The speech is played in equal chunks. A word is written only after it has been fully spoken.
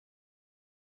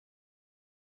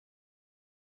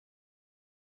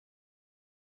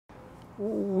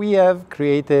We have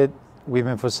created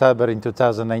Women for Cyber in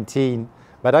 2019,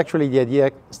 but actually the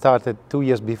idea started 2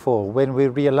 years before, when we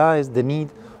realized the need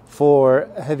for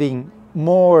having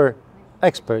more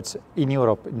experts in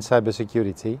Europe in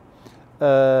cybersecurity.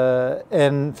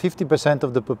 And 50%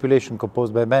 of the population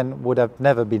composed by men would have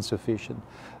never been sufficient.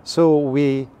 So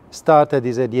we started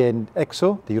this idea in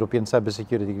EXO, the European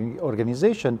Cybersecurity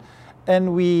Organization,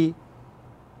 and we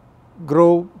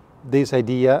grow this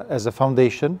idea as a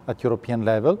foundation at European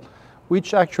level,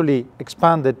 which actually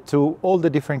expanded to all the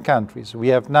different countries. We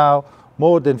have now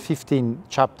more than 15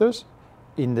 chapters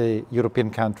in the European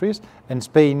countries, and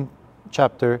Spain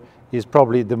chapter is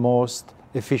probably the most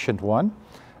efficient one.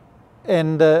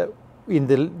 And in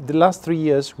the last 3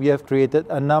 years, we have created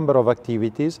a number of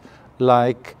activities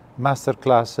like master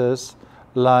classes,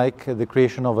 like the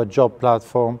creation of a job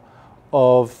platform,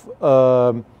 of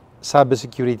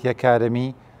cybersecurity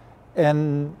academy,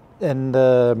 and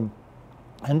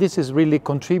this is really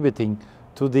contributing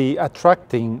to the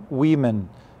attracting women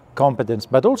competence,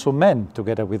 but also men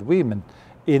together with women,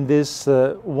 in this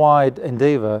wide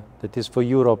endeavor that is for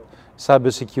Europe,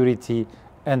 cybersecurity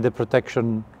and the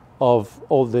protection of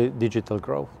all the digital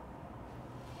growth.